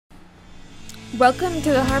Welcome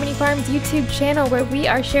to the Harmony Farms YouTube channel, where we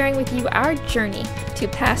are sharing with you our journey to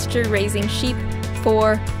pasture raising sheep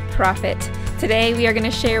for profit. Today we are going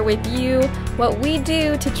to share with you what we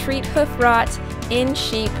do to treat hoof rot in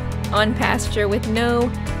sheep on pasture with no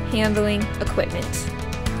handling equipment.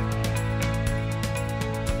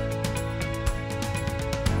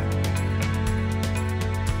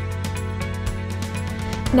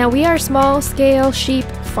 Now, we are small scale sheep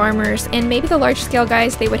farmers, and maybe the large scale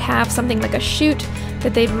guys, they would have something like a chute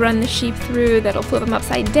that they'd run the sheep through that'll flip them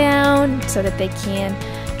upside down so that they can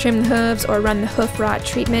trim the hooves or run the hoof rot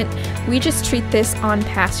treatment. We just treat this on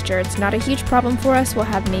pasture. It's not a huge problem for us. We'll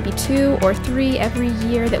have maybe 2 or 3 every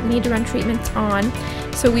year that we need to run treatments on.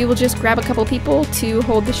 So we will just grab a couple people to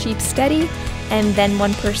hold the sheep steady, and then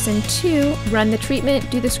one person to run the treatment,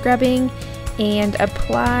 do the scrubbing, and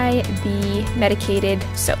apply the medicated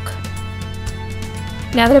soak.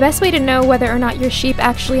 Now, the best way to know whether or not your sheep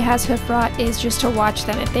actually has hoof rot is just to watch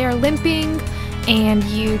them. If they are limping and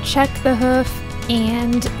you check the hoof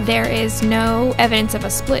and there is no evidence of a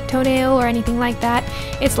split toenail or anything like that,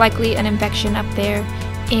 it's likely an infection up there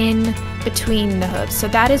in between the hooves. So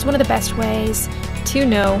that is one of the best ways to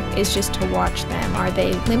know, is just to watch them. Are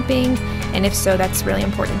they limping? And if so, that's really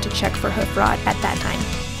important to check for hoof rot at that time.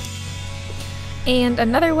 And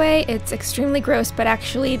another way, it's extremely gross, but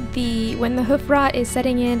actually when the hoof rot is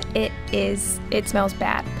setting in, it smells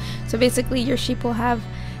bad. So basically your sheep will have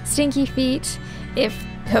stinky feet if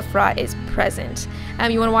hoof rot is present.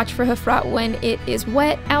 You want to watch for hoof rot when it is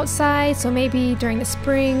wet outside, so maybe during the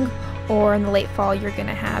spring or in the late fall you're going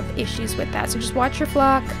to have issues with that. So just watch your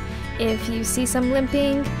flock. If you see some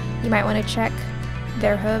limping, you might want to check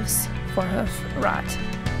their hooves for hoof rot.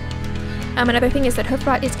 Another thing is that hoof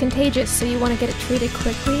rot is contagious, so you want to get it treated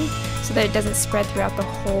quickly so that it doesn't spread throughout the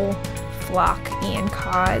whole flock and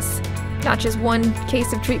cause not just 1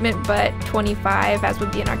 case of treatment, but 25, as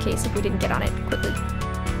would be in our case if we didn't get on it quickly.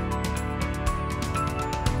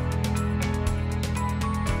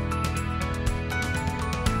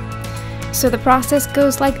 So the process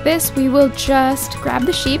goes like this. We will just grab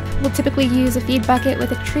the sheep. We'll typically use a feed bucket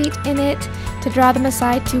with a treat in it to draw them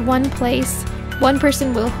aside to one place. One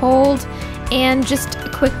person will hold, and just a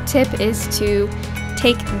quick tip is to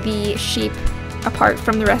take the sheep apart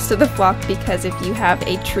from the rest of the flock, because if you have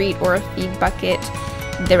a treat or a feed bucket,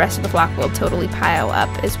 the rest of the flock will totally pile up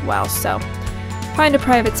as well. So find a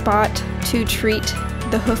private spot to treat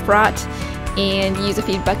the hoof rot and use a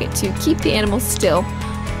feed bucket to keep the animals still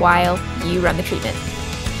while you run the treatment.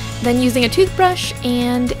 Then, using a toothbrush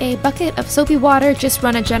and a bucket of soapy water, just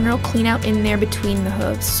run a general clean out in there between the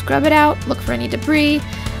hooves. Scrub it out, look for any debris,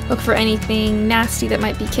 look for anything nasty that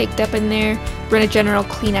might be caked up in there. Run a general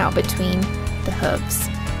clean out between the hooves.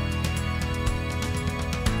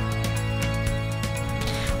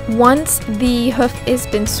 Once the hoof has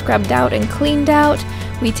been scrubbed out and cleaned out,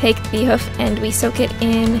 we take the hoof and we soak it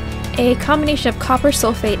in a combination of copper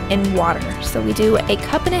sulfate and water. So we do 1.5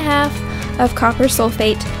 cups of copper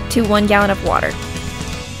sulfate to 1 gallon of water.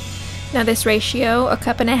 Now, this ratio,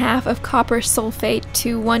 1.5 cups of copper sulfate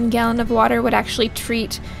to 1 gallon of water, would actually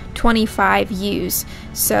treat 25 ewes.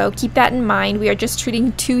 So keep that in mind. We are just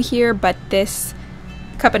treating 2 here, but this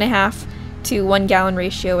 1.5 cups to 1 gallon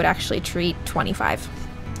ratio would actually treat 25.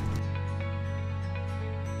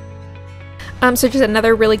 So just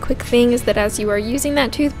another really quick thing is that as you are using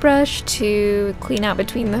that toothbrush to clean out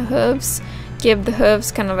between the hooves, give the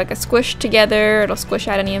hooves kind of like a squish together. It'll squish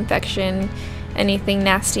out any infection, anything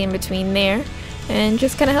nasty in between there, and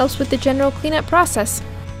just kind of helps with the general cleanup process.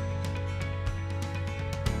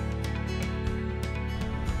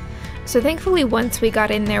 So thankfully, once we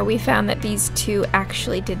got in there, we found that these 2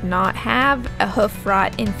 actually did not have a hoof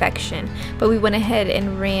rot infection, but we went ahead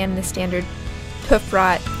and ran the standard hoof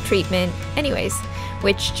rot treatment anyways,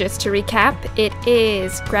 which, just to recap, it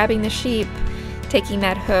is grabbing the sheep, taking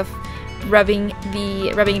that hoof, rubbing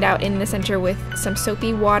it out in the center with some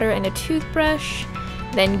soapy water and a toothbrush,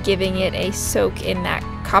 then giving it a soak in that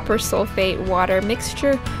copper sulfate water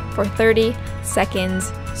mixture for 30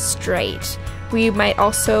 seconds straight. We might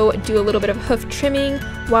also do a little bit of hoof trimming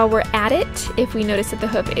while we're at it if we notice that the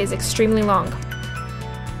hoof is extremely long.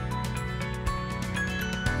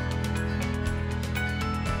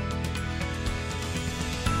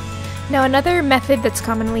 Now, another method that's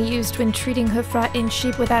commonly used when treating hoof rot in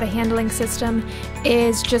sheep without a handling system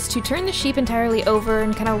is just to turn the sheep entirely over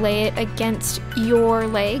and kind of lay it against your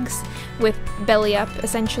legs with belly up,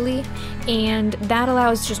 essentially, and that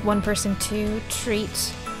allows just one person to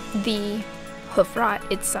treat the hoof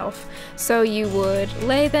rot itself. So you would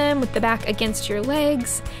lay them with the back against your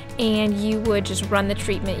legs and you would just run the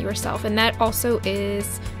treatment yourself. And that also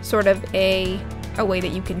is sort of a way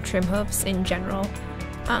that you can trim hoofs in general.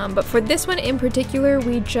 But for this one in particular,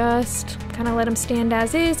 we just kind of let them stand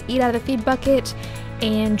as is, eat out of the feed bucket,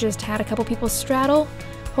 and just had a couple people straddle,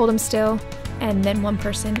 hold them still, and then one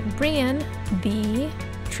person ran the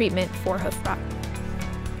treatment for hoof rot.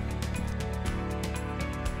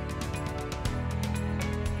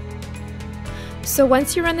 So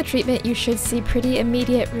once you run the treatment, you should see pretty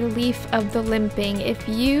immediate relief of the limping. If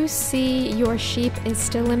you see your sheep is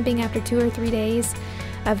still limping after 2 or 3 days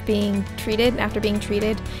of being treated,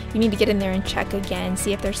 you need to get in there and check again,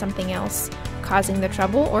 see if there's something else causing the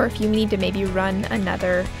trouble, or if you need to maybe run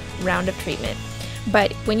another round of treatment.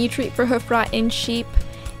 But when you treat for hoof rot in sheep,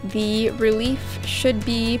 the relief should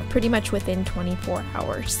be pretty much within 24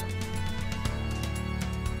 hours.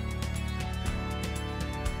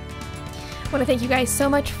 I want to thank you guys so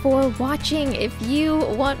much for watching. If you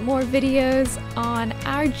want more videos on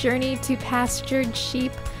our journey to pastured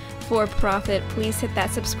sheep for profit, please hit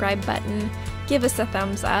that subscribe button, give us a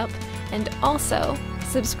thumbs up, and also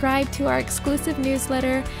subscribe to our exclusive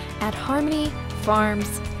newsletter at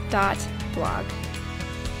harmonyfarms.blog.